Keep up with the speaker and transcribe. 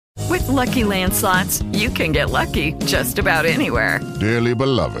Lucky Land Slots, you can get lucky just about anywhere. Dearly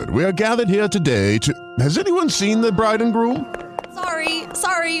beloved, we are gathered here today to... Has anyone seen the bride and groom?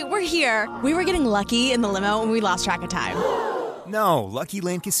 Sorry, we're here. We were getting lucky in the limo and we lost track of time. No, Lucky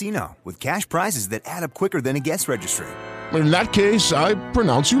Land Casino, with cash prizes that add up quicker than a guest registry. In that case, I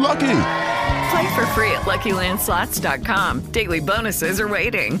pronounce you lucky. Play for free at LuckyLandSlots.com. Daily bonuses are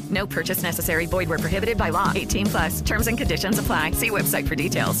waiting. No purchase necessary. Void where prohibited by law. 18+. Terms and conditions apply. See website for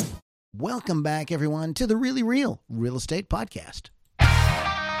details. Welcome back, everyone, to the Really Real Real Estate Podcast.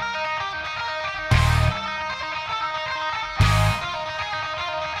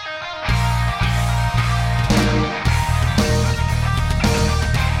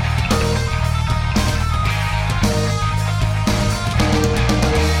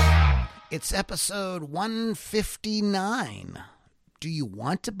 It's episode 159. Do you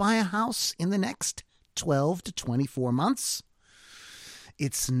want to buy a house in the next 12 to 24 months?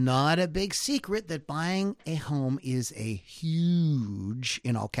 It's not a big secret that buying a home is a huge,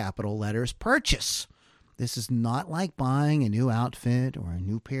 in all capital letters, purchase. This is not like buying a new outfit or a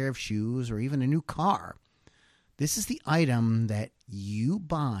new pair of shoes or even a new car. This is the item that you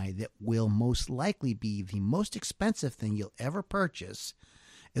buy that will most likely be the most expensive thing you'll ever purchase,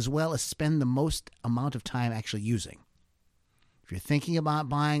 as well as spend the most amount of time actually using. If you're thinking about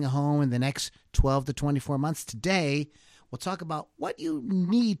buying a home in the next 12 to 24 months today, we'll talk about what you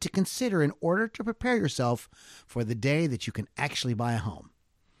need to consider in order to prepare yourself for the day that you can actually buy a home.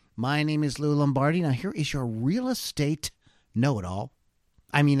 My name is Lou Lombardi. Now here is your real estate know-it-all.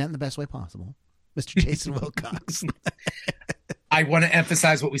 I mean that in the best way possible. Mr. Jason Wilcox. I want to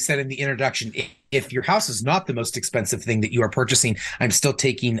emphasize what we said in the introduction. If your house is not the most expensive thing that you are purchasing, I'm still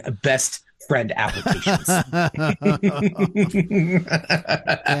taking best friend applications. Yeah,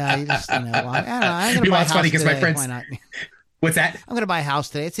 you just, I'm going to buy a house funny today. my friends. Why not? What's that? I'm going to buy a house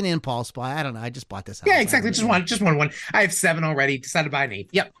today. It's an impulse buy. I don't know. I just bought this house. Yeah, exactly. Just one. I have 7 already. Decided to buy an 8th.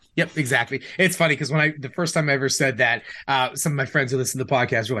 Yep, exactly. It's funny because the first time I ever said that, some of my friends who listen to the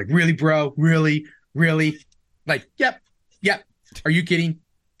podcast were like, "Really, bro? Really?" Like, yep. Are you kidding?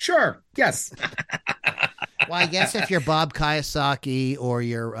 Sure. Yes. Well, I guess if you're Bob Kiyosaki or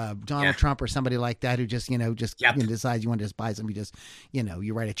you're Donald Trump or somebody like that who just decides you want to just buy something,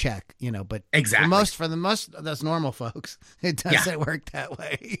 you write a check, but exactly. For the most of those normal folks, it doesn't work that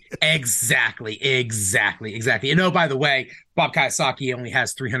way. Exactly. And oh, by the way, Bob Kiyosaki only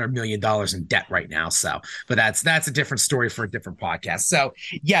has $300 million in debt right now. But that's a different story for a different podcast. So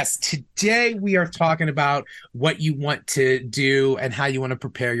yes, today we are talking about what you want to do and how you want to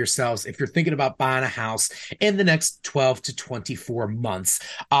prepare yourselves if you're thinking about buying a house in the next 12 to 24 months.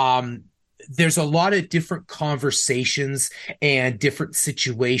 There's a lot of different conversations and different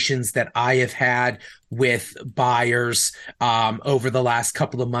situations that I have had with buyers over the last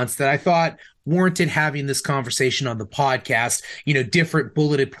couple of months that I thought warranted having this conversation on the podcast. Different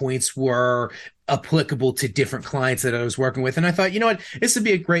bulleted points were applicable to different clients that I was working with. And I thought, this would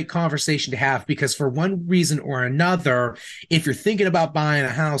be a great conversation to have because for one reason or another, if you're thinking about buying a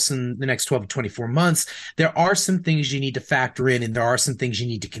house in the next 12 to 24 months, there are some things you need to factor in and there are some things you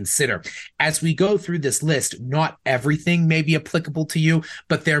need to consider. As we go through this list, not everything may be applicable to you,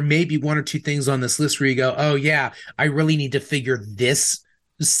 but there may be 1 or 2 things on this list where you go, oh yeah, I really need to figure this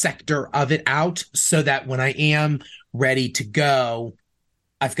sector of it out so that when I am ready to go,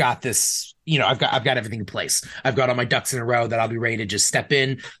 I've got this, I've got everything in place. I've got all my ducks in a row that I'll be ready to just step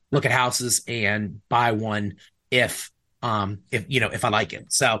in, look at houses and buy one if I like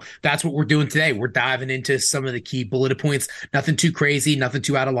it. So that's what we're doing today. We're diving into some of the key bulleted points, nothing too crazy, nothing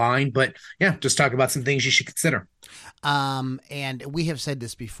too out of line, but yeah, just talk about some things you should consider. And we have said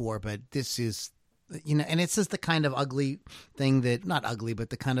this before, but this is, and it's just the kind of ugly thing that, not ugly, but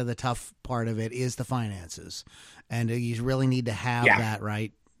the kind of the tough part of it is the finances. And you really need to have that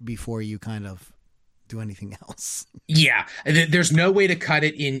right before you kind of do anything else. Yeah, there's no way to cut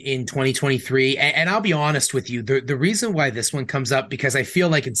it in 2023. And I'll be honest with you, the reason why this one comes up, because I feel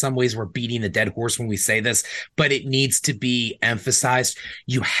like in some ways we're beating a dead horse when we say this, but it needs to be emphasized.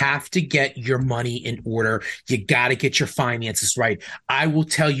 You have to get your money in order. You got to get your finances right. I will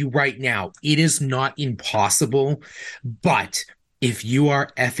tell you right now, it is not impossible, but if you are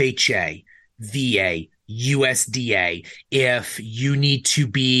FHA, VA, USDA, if you need to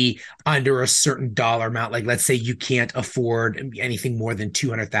be under a certain dollar amount, like let's say you can't afford anything more than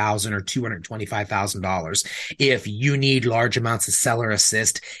 $200,000 or $225,000, if you need large amounts of seller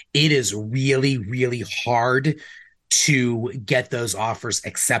assist, it is really, really hard to get those offers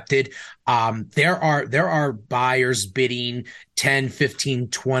accepted. There are buyers bidding 10, 15,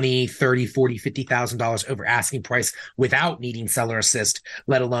 20, 30, 40, $50,000 over asking price without needing seller assist,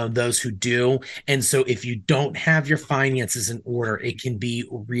 let alone those who do. And so if you don't have your finances in order, it can be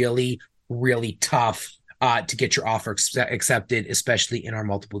really, really tough to get your offer accepted, especially in our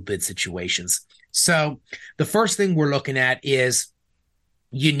multiple bid situations. So the first thing we're looking at is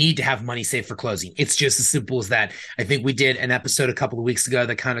you need to have money saved for closing. It's just as simple as that. I think we did an episode a couple of weeks ago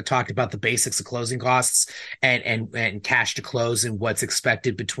that kind of talked about the basics of closing costs and cash to close and what's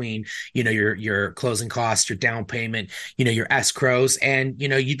expected between, your closing costs, your down payment, your escrows. And,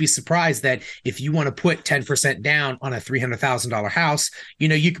 you'd be surprised that if you want to put 10% down on a $300,000 house,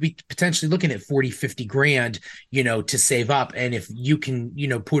 you could be potentially looking at 40, 50 grand, to save up. And if you can,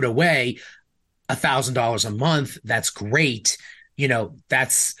 put away $1,000 a month, that's great.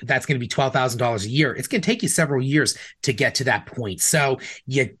 That's going to be $12,000 a year. It's going to take you several years to get to that point. So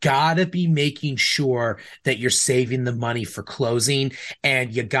you got to be making sure that you're saving the money for closing,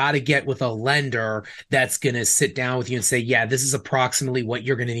 and you got to get with a lender that's going to sit down with you and say, yeah, this is approximately what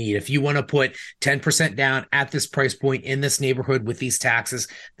you're going to need. If you want to put 10% down at this price point in this neighborhood with these taxes,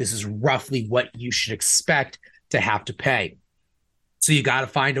 this is roughly what you should expect to have to pay. So you got to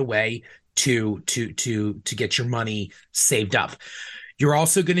find a way to get your money saved up. You're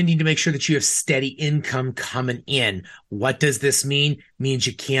also going to need to make sure that you have steady income coming in. What does this mean? It means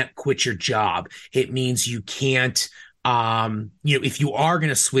you can't quit your job. It means you can't, if you are going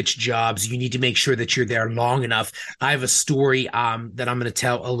to switch jobs, you need to make sure that you're there long enough. I have a story that I'm going to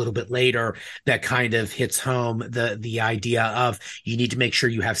tell a little bit later that kind of hits home the idea of you need to make sure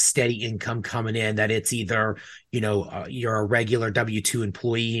you have steady income coming in, that it's either you're a regular W-2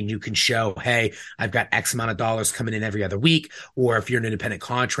 employee and you can show, hey, I've got X amount of dollars coming in every other week. Or if you're an independent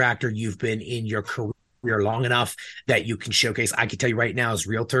contractor, you've been in your career long enough that you can showcase. I can tell you right now, as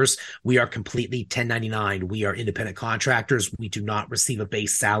realtors, we are completely 1099. We are independent contractors. We do not receive a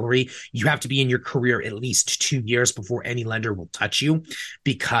base salary. You have to be in your career at least 2 years before any lender will touch you,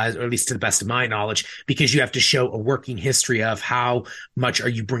 because, or at least to the best of my knowledge, because you have to show a working history of how much are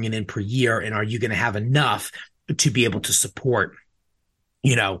you bringing in per year, and are you going to have enough to be able to support,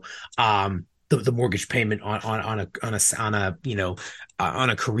 the mortgage payment on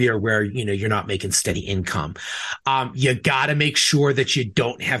a career where you're not making steady income. You got to make sure that you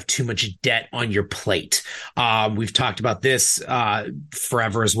don't have too much debt on your plate. We've talked about this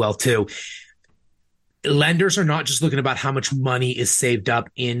forever as well too. Lenders are not just looking about how much money is saved up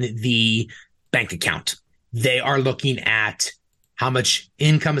in the bank account. They are looking at how much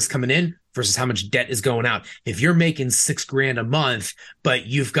income is coming in versus how much debt is going out. If you're making $6,000 a month, but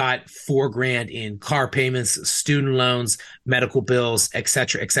you've got $4,000 in car payments, student loans, medical bills, et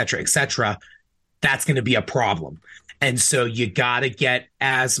cetera, that's going to be a problem. And so you got to get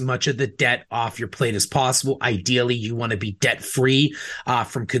as much of the debt off your plate as possible. Ideally, you want to be debt free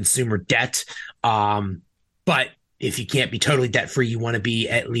from consumer debt. But if you can't be totally debt free, you want to be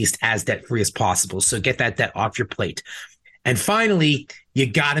at least as debt free as possible. So get that debt off your plate. And finally, you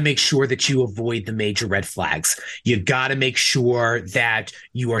got to make sure that you avoid the major red flags. You got to make sure that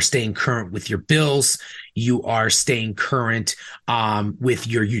you are staying current with your bills. You are staying current with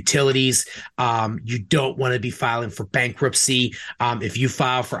your utilities. You don't want to be filing for bankruptcy. If you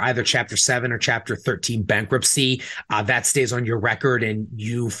file for either Chapter 7 or Chapter 13 bankruptcy, that stays on your record, and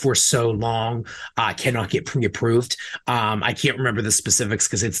you for so long cannot get pre-approved. I can't remember the specifics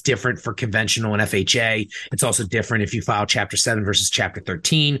because it's different for conventional and FHA. It's also different if you file Chapter 7 versus Chapter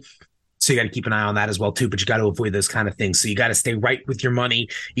 13. So you got to keep an eye on that as well too, but you got to avoid those kind of things. So you got to stay right with your money.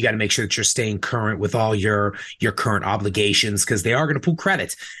 You got to make sure that you're staying current with all your current obligations, because they are going to pull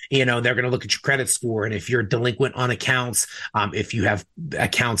credit. They're going to look at your credit score. And if you're delinquent on accounts, if you have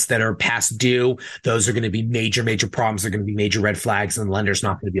accounts that are past due, those are going to be major, major problems. They're going to be major red flags, and the lender's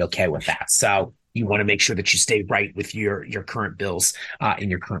not going to be okay with that. So you want to make sure that you stay right with your current bills in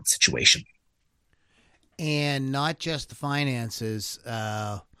your current situation. And not just the finances,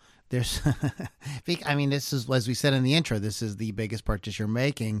 this is, as we said in the intro, this is the biggest purchase you're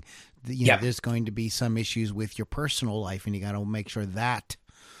making. There's going to be some issues with your personal life, and you got to make sure that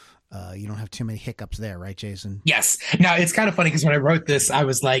you don't have too many hiccups there. Right, Jason? Yes. Now, it's kind of funny because when I wrote this, I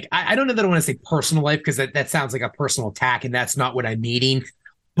was like, I don't know that I want to say personal life, because that sounds like a personal attack, and that's not what I'm meaning.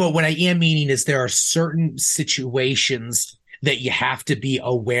 But what I am meaning is there are certain situations that you have to be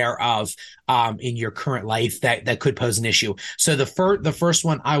aware of in your current life that could pose an issue. So the first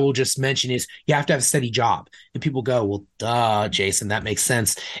one I will just mention is you have to have a steady job. And people go, well, duh, Jason, that makes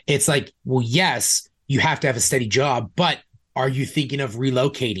sense. It's like, well, yes, you have to have a steady job, but are you thinking of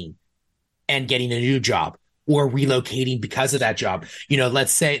relocating and getting a new job? or relocating because of that job.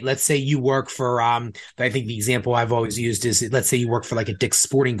 Let's say you work for, I think the example I've always used is, let's say you work for like a Dick's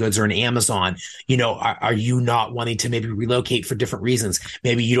Sporting Goods or an Amazon. Are you not wanting to maybe relocate for different reasons?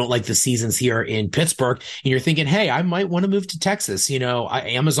 Maybe you don't like the seasons here in Pittsburgh and you're thinking, hey, I might want to move to Texas.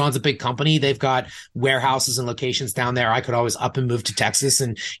 Amazon's a big company. They've got warehouses and locations down there. I could always up and move to Texas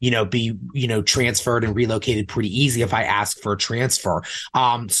and, be, transferred and relocated pretty easy if I ask for a transfer.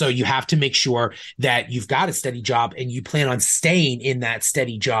 So you have to make sure that you've got a steady job and you plan on staying in that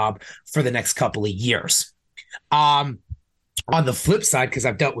steady job for the next couple of years. On the flip side, because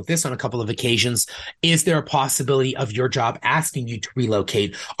I've dealt with this on a couple of occasions, is there a possibility of your job asking you to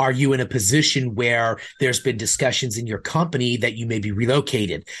relocate? Are you in a position where there's been discussions in your company that you may be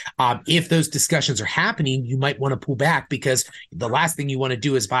relocated? If those discussions are happening, you might want to pull back, because the last thing you want to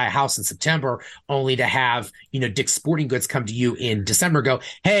do is buy a house in September only to have, Dick's Sporting Goods come to you in December and go,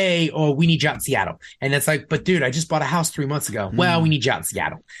 hey, we need you out in Seattle. And it's like, but dude, I just bought a house 3 months ago. Well, we need you out in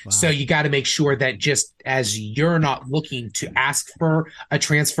Seattle. Wow. So you got to make sure that just as you're not looking to ask for a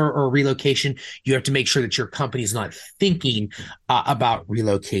transfer or a relocation, you have to make sure that your company is not thinking about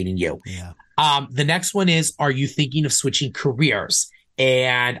relocating you. Yeah. The next one is, are you thinking of switching careers?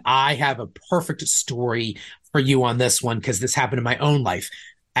 And I have a perfect story for you on this one, because this happened in my own life.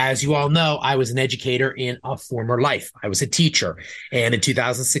 As you all know, I was an educator in a former life. I was a teacher. And in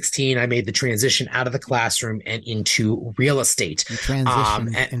 2016, I made the transition out of the classroom and into real estate. You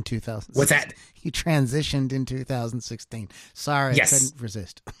transitioned in 2016. What's that? You transitioned in 2016. Sorry, yes. I couldn't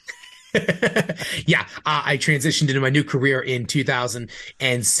resist. Yeah, I transitioned into my new career in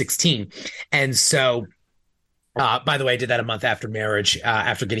 2016. And so, by the way, I did that a month after marriage,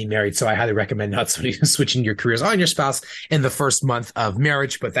 after getting married. So I highly recommend not switching your careers on your spouse in the first month of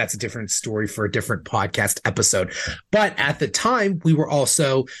marriage, but that's a different story for a different podcast episode. But at the time,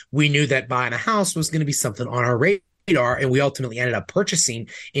 we knew that buying a house was going to be something on our radar. And we ultimately ended up purchasing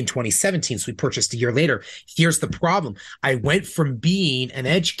in 2017. So we purchased a year later. Here's the problem. I went from being an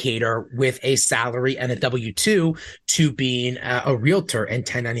educator with a salary and a W-2 to being a realtor and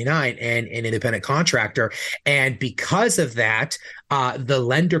 1099 and an independent contractor. And because of that, the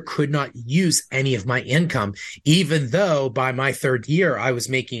lender could not use any of my income, even though by my third year, I was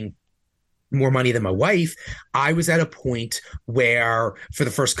making more money than my wife. I was at a point where for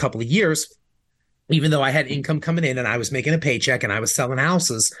the first couple of years, even though I had income coming in and I was making a paycheck and I was selling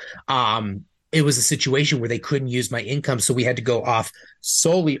houses, it was a situation where they couldn't use my income. So we had to go off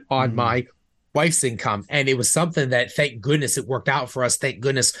solely on my wife's income. And it was something that, thank goodness, it worked out for us. Thank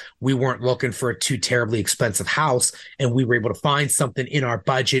goodness we weren't looking for a too terribly expensive house. And we were able to find something in our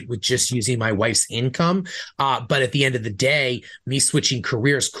budget with just using my wife's income. But at the end of the day, me switching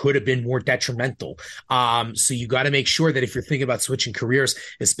careers could have been more detrimental. So you got to make sure that if you're thinking about switching careers,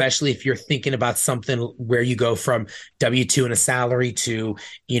 especially if you're thinking about something where you go from W-2 and a salary to,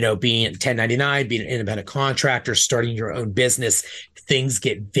 being 1099, being an independent contractor, starting your own business, things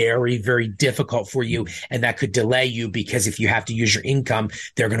get very, very difficult for you. And that could delay you, because if you have to use your income,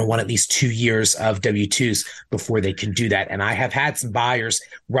 they're going to want at least 2 years of W-2s before they can do that. And I have had some buyers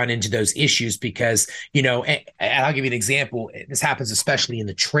run into those issues because, and I'll give you an example. This happens especially in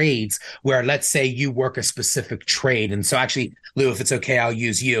the trades where, let's say you work a specific trade. And so actually, Lou, if it's okay, I'll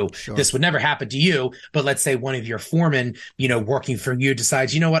use you. Sure. This would never happen to you, but let's say one of your foremen, working for you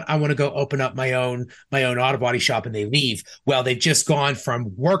decides, I want to go open up my own auto body shop, and they leave. Well, they've just gone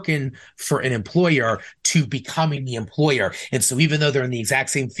from working for an employer to becoming the employer. And so even though they're in the exact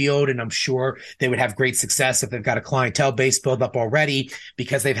same field, and I'm sure they would have great success if they've got a clientele base built up already,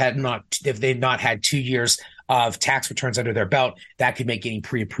 because they've not had 2 years of tax returns under their belt, that could make getting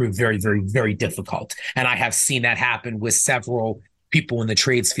pre-approved very, very, very difficult. And I have seen that happen with several people in the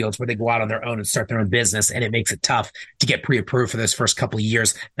trades fields where they go out on their own and start their own business, and it makes it tough to get pre-approved for those first couple of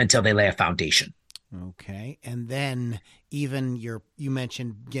years until they lay a foundation. Okay. And then even you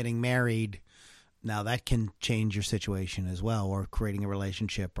mentioned getting married. Now that can change your situation as well, or creating a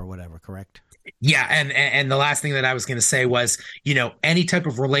relationship or whatever, correct? Yeah. And the last thing that I was going to say was, any type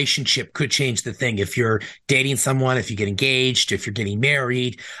of relationship could change the thing. If you're dating someone, if you get engaged, if you're getting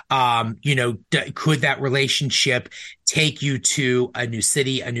married, could that relationship take you to a new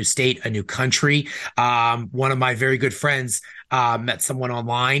city, a new state, a new country? One of my very good friends met someone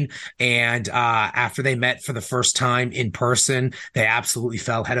online, and after they met for the first time in person, they absolutely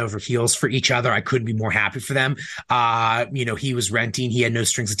fell head over heels for each other. I couldn't be more happy for them. He was renting, he had no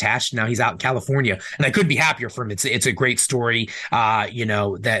strings attached. Now he's out in California, and I couldn't be happier for him. It's a great story,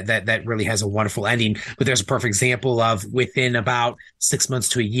 that really has a wonderful ending. But there's a perfect example of within about 6 months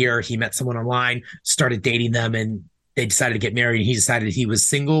to a year, he met someone online, started dating them, and they decided to get married, and he decided he was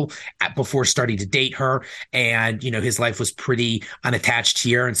single before starting to date her. And, his life was pretty unattached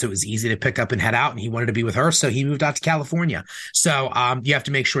here. And so it was easy to pick up and head out, and he wanted to be with her. So he moved out to California. So you have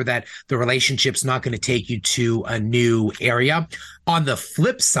to make sure that the relationship's not going to take you to a new area. On the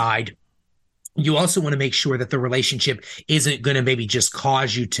flip side, you also want to make sure that the relationship isn't going to maybe just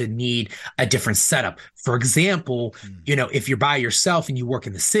cause you to need a different setup. For example, if you're by yourself and you work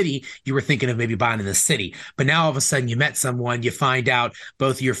in the city, you were thinking of maybe buying in the city. But now all of a sudden you met someone, you find out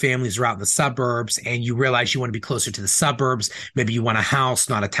both of your families are out in the suburbs, and you realize you want to be closer to the suburbs. Maybe you want a house,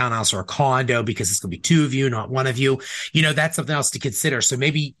 not a townhouse or a condo, because it's going to be two of you, not one of you. That's something else to consider. So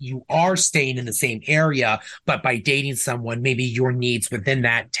maybe you are staying in the same area, but by dating someone, maybe your needs within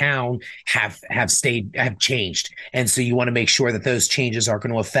that town have changed. And so you want to make sure that those changes are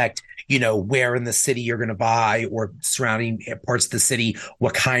going to affect, where in the city you're going to buy, or surrounding parts of the city,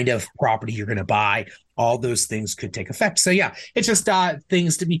 what kind of property you're going to buy. All those things could take effect. So yeah, it's just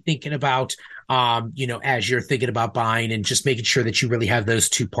things to be thinking about, as you're thinking about buying, and just making sure that you really have those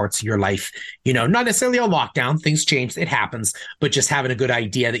two parts of your life, not necessarily a lockdown. Things change, it happens, but just having a good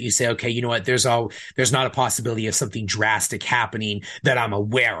idea that you say, okay, you know what, there's not a possibility of something drastic happening that I'm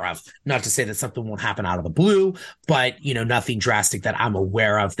aware of. Not to say that something won't happen out of the blue, but nothing drastic that I'm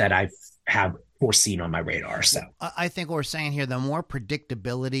aware of that I have foreseen on my radar. So I think what we're saying here, the more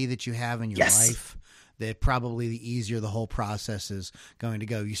predictability that you have in your life, that probably the easier the whole process is going to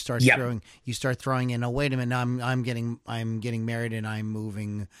go. You start throwing in, oh, wait a minute, I'm getting married and I'm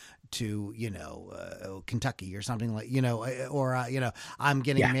moving to, Kentucky or something like, I'm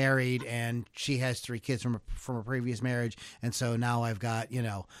getting married and she has 3 kids from a previous marriage. And so now I've got,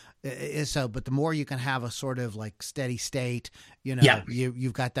 but the more you can have a sort of like steady state,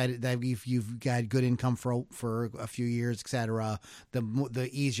 you've got that you've got good income for a few years, et cetera, the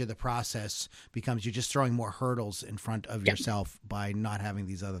easier the process becomes. You're just throwing more hurdles in front of yourself by not having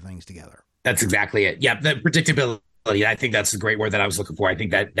these other things together. That's exactly it. Yeah. The predictability. I think that's the great word that I was looking for. I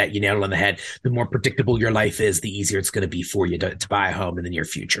think that you nailed it on the head. The more predictable your life is, the easier it's going to be for you to buy a home in the near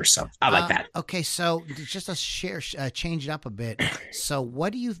future. So I like that. Okay, so just to change it up a bit. So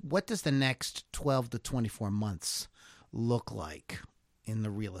what does the next 12 to 24 months look like in the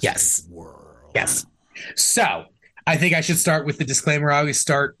real estate world? Yes. So I think I should start with the disclaimer I always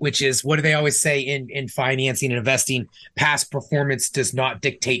start, which is, what do they always say in financing and investing? Past performance does not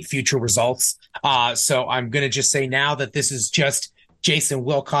dictate future results. So I'm going to just say now that this is just Jason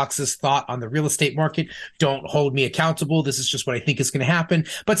Wilcox's thought on the real estate market. Don't hold me accountable. This is just what I think is going to happen.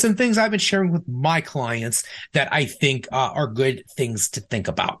 But some things I've been sharing with my clients that I think are good things to think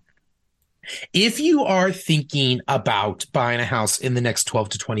about. If you are thinking about buying a house in the next 12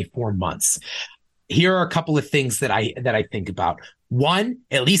 to 24 months, here are a couple of things that I think about. One,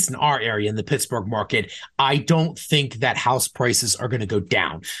 at least in our area, in the Pittsburgh market, I don't think that house prices are going to go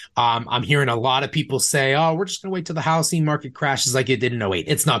down. I'm hearing a lot of people say, oh, we're just going to wait till the housing market crashes like it did in 08.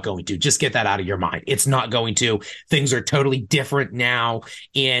 It's not going to. Just get that out of your mind. It's not going to. Things are totally different now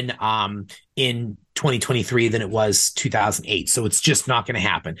in 2023 than it was 2008. So it's just not going to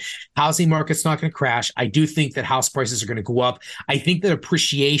happen. Housing market's not going to crash. I do think that house prices are going to go up. I think that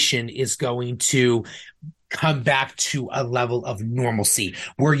appreciation is going to come back to a level of normalcy.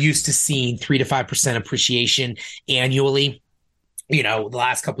 We're used to seeing 3 to 5% appreciation annually. The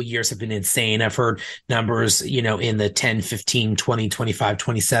last couple of years have been insane. I've heard numbers, in the 10, 15, 20, 25,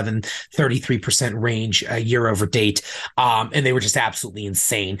 27, 33% range year over date. And they were just absolutely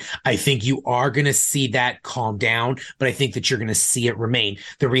insane. I think you are going to see that calm down, but I think that you're going to see it remain.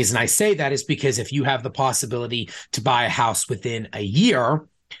 The reason I say that is because if you have the possibility to buy a house within a year,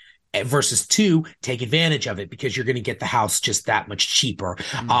 versus 2, take advantage of it, because you're going to get the house just that much cheaper.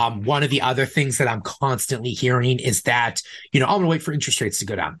 One of the other things that I'm constantly hearing is that, I'm going to wait for interest rates to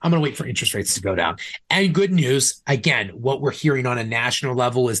go down. And good news, again, what we're hearing on a national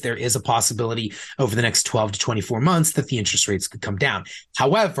level is there is a possibility over the next 12 to 24 months that the interest rates could come down.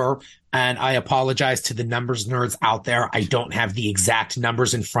 However, and I apologize to the numbers nerds out there, I don't have the exact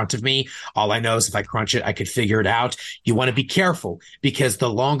numbers in front of me. All I know is if I crunch it, I could figure it out. You want to be careful, because the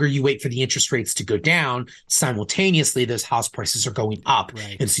longer you wait for the interest rates to go down, simultaneously, those house prices are going up.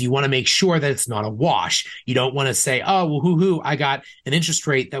 Right. And so you want to make sure that it's not a wash. You don't want to say, oh, well, I got an interest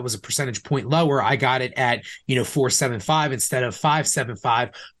rate that was a percentage point lower. I got it at, 4.75 instead of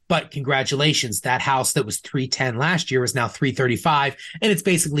 5.75. But congratulations, that house that was 310 last year is now 335, and it's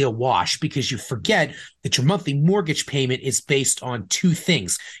basically a wash, because you forget that your monthly mortgage payment is based on 2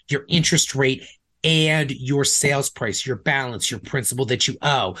 things: your interest rate and your sales price, your balance, your principal that you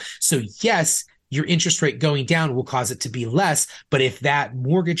owe. So yes, your interest rate going down will cause it to be less, but if that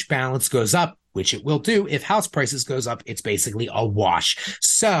mortgage balance goes up, which it will do. If house prices goes up, it's basically a wash.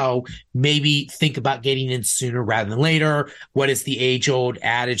 So maybe think about getting in sooner rather than later. What is the age-old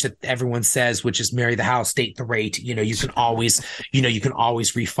adage that everyone says, which is marry the house, date the rate? You can always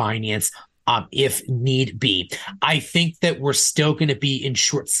refinance if need be. I think that we're still going to be in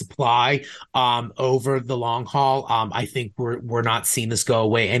short supply over the long haul. I think we're not seeing this go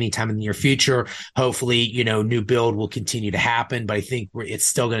away anytime in the near future. Hopefully, new build will continue to happen, but I think it's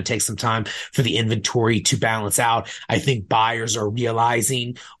still going to take some time for the inventory to balance out. I think buyers are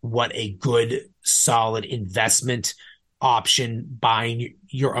realizing what a good, solid investment option buying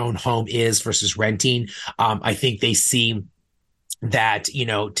your own home is versus renting. I think they see that,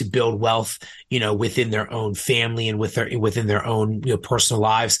 to build wealth, within their own family and within their own, personal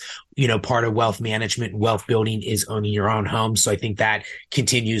lives, part of wealth management and wealth building is owning your own home. So I think that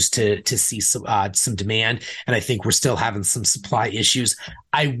continues to see some demand. And I think we're still having some supply issues.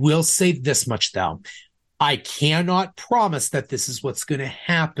 I will say this much though. I cannot promise that this is what's going to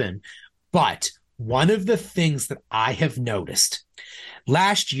happen, but one of the things that I have noticed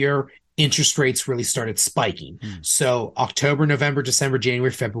last year, interest rates really started spiking. So October, November, December, January,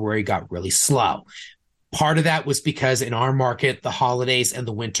 February got really slow. Part of that was because in our market, the holidays and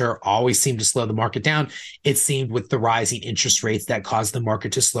the winter always seemed to slow the market down. It seemed with the rising interest rates that caused the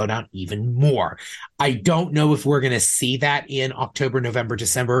market to slow down even more. I don't know if we're going to see that in October, November,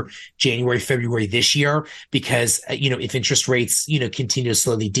 December, January, February this year, because, if interest rates, continue to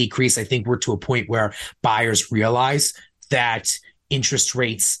slowly decrease, I think we're to a point where buyers realize that interest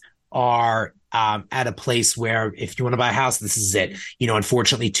rates are at a place where if you want to buy a house, this is it.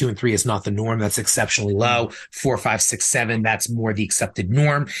 Unfortunately, 2 and 3 is not the norm. That's exceptionally low. 4, 5, 6, 7, that's more the accepted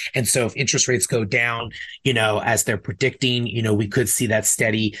norm. And so if interest rates go down, as they're predicting, we could see that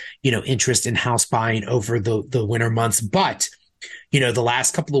steady, interest in house buying over the winter months. But the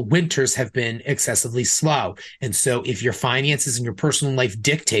last couple of winters have been excessively slow. And so if your finances and your personal life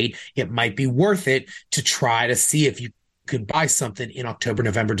dictate, it might be worth it to try to see if you could buy something in October,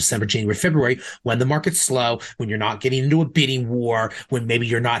 November, December, January, February, when the market's slow, when you're not getting into a bidding war, when maybe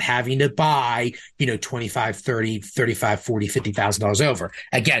you're not having to buy, $25, 30, 35, 40, $50,000 over.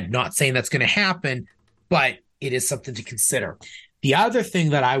 Again, not saying that's going to happen, but it is something to consider. The other thing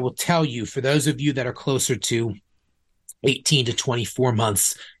that I will tell you, for those of you that are closer to 18 to 24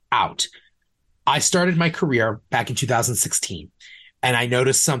 months out, I started my career back in 2016, and I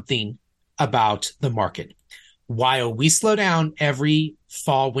noticed something about the market. While we slow down every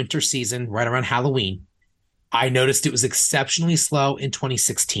fall, winter season right around Halloween, I noticed it was exceptionally slow in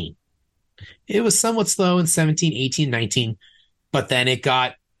 2016. It was somewhat slow in 17, 18, 19, but then it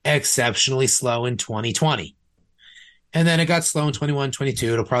got exceptionally slow in 2020. And then it got slow in 21,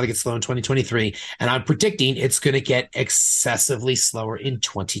 22. It'll probably get slow in 2023. And I'm predicting it's going to get excessively slower in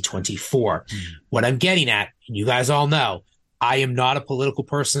 2024. What I'm getting at, and you guys all know, I am not a political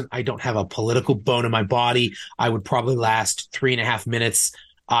person. I don't have a political bone in my body. I would probably last 3.5 minutes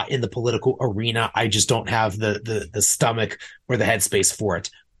in the political arena. I just don't have the stomach or the headspace for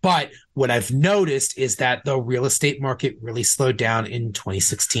it. But what I've noticed is that the real estate market really slowed down in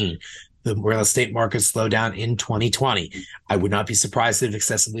 2016. The real estate market slowed down in 2020. I would not be surprised if it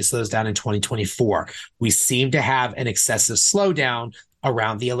excessively slows down in 2024. We seem to have an excessive slowdown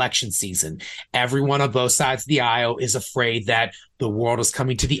around the election season. Everyone on both sides of the aisle is afraid that the world is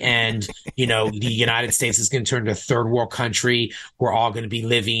coming to the end. The United States is going to turn to a third world country. We're all going to be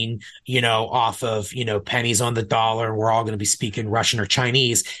living, off of, pennies on the dollar. We're all going to be speaking Russian or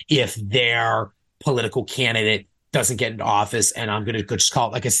Chinese if their political candidate doesn't get into office. And I'm going to just call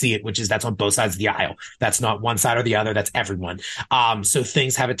it like I see it, which is that's on both sides of the aisle. That's not one side or the other. That's everyone. So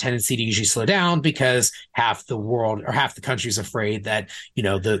things have a tendency to usually slow down because half the world or half the country is afraid that,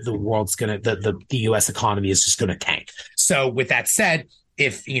 the world's going to, the U.S. economy is just going to tank. So with that said,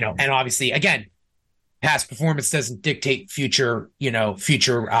 if, and obviously, again, past performance doesn't dictate future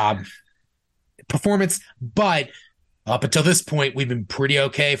performance, but up until this point, we've been pretty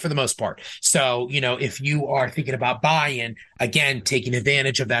okay for the most part. So, if you are thinking about buying, again, taking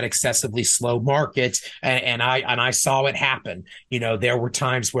advantage of that excessively slow market, and I saw it happen. There were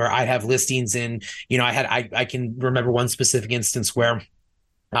times where I'd have listings in, I can remember one specific instance where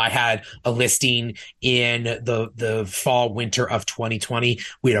I had a listing in the fall, winter of 2020.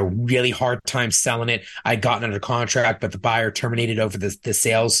 We had a really hard time selling it. I'd gotten under contract, but the buyer terminated over the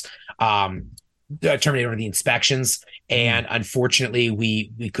sales, terminated over the inspections. And unfortunately,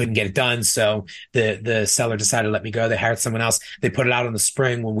 we couldn't get it done. So the seller decided to let me go. They hired someone else. They put it out in the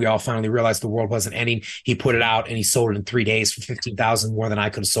spring when we all finally realized the world wasn't ending. He put it out and he sold it in 3 days for $15,000 more than I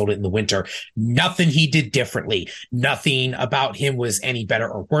could have sold it in the winter. Nothing he did differently. Nothing about him was any better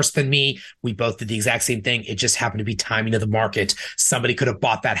or worse than me. We both did the exact same thing. It just happened to be timing of the market. Somebody could have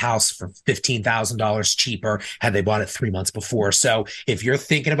bought that house for $15,000 cheaper had they bought it 3 months before. So if you're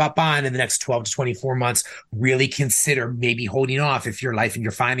thinking about buying in the next 12 to 24 months, really consider maybe holding off if your life and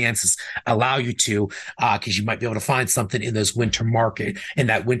your finances allow you to, because you might be able to find something in that winter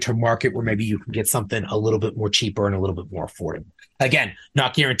market where maybe you can get something a little bit more cheaper and a little bit more affordable. Again,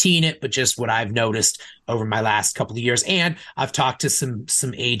 not guaranteeing it, but just what I've noticed over my last couple of years. And I've talked to some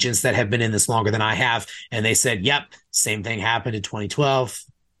agents that have been in this longer than I have, and they said, yep, same thing happened in 2012,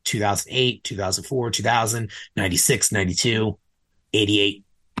 2008, 2004, 2000, 96, 92, 88.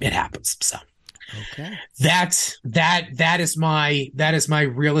 It happens. So okay, that is my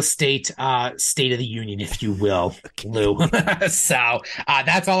real estate state of the union, if you will, Lou. So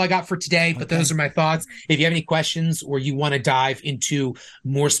that's all I got for today. But those are my thoughts. If you have any questions or you want to dive into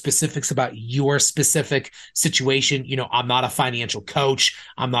more specifics about your specific situation, I'm not a financial coach,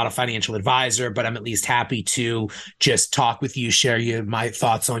 I'm not a financial advisor, but I'm at least happy to just talk with you, share my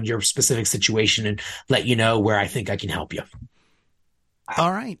thoughts on your specific situation, and let you know where I think I can help you.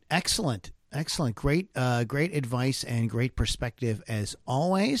 All right, excellent. Excellent. Great advice and great perspective as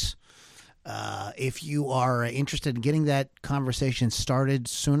always. If you are interested in getting that conversation started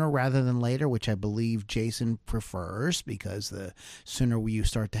sooner rather than later, which I believe Jason prefers, because the sooner you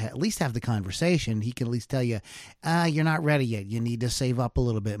start to at least have the conversation, he can at least tell you, you're not ready yet. You need to save up a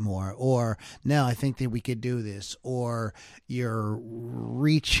little bit more. Or, no, I think that we could do this. Or, your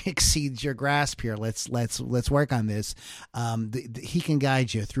reach exceeds your grasp here. Let's work on this. He can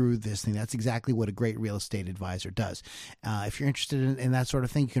guide you through this thing. That's exactly what a great real estate advisor does. If you're interested in that sort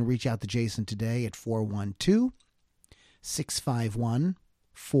of thing, you can reach out to Jason today at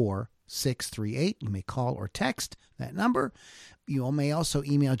 412-651-4638. You may call or text that number. You may also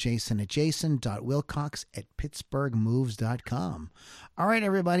email Jason at jason.wilcox@pittsburghmoves.com. All right,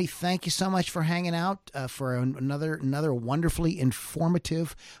 everybody. Thank you so much for hanging out for another wonderfully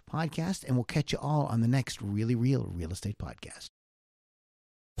informative podcast, and we'll catch you all on the next Really Real Real Estate Podcast.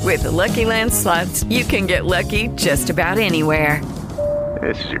 With the Lucky Land Slots, you can get lucky just about anywhere.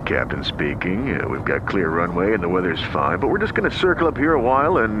 This is your captain speaking. We've got clear runway and the weather's fine, but we're just going to circle up here a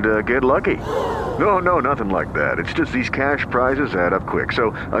while and get lucky. No, nothing like that. It's just these cash prizes add up quick. So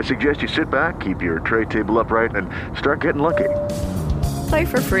I suggest you sit back, keep your tray table upright, and start getting lucky. Play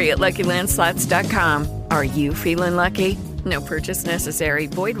for free at LuckyLandSlots.com. Are you feeling lucky? No purchase necessary.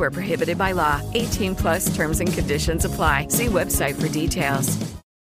 Void where prohibited by law. 18+ terms and conditions apply. See website for details.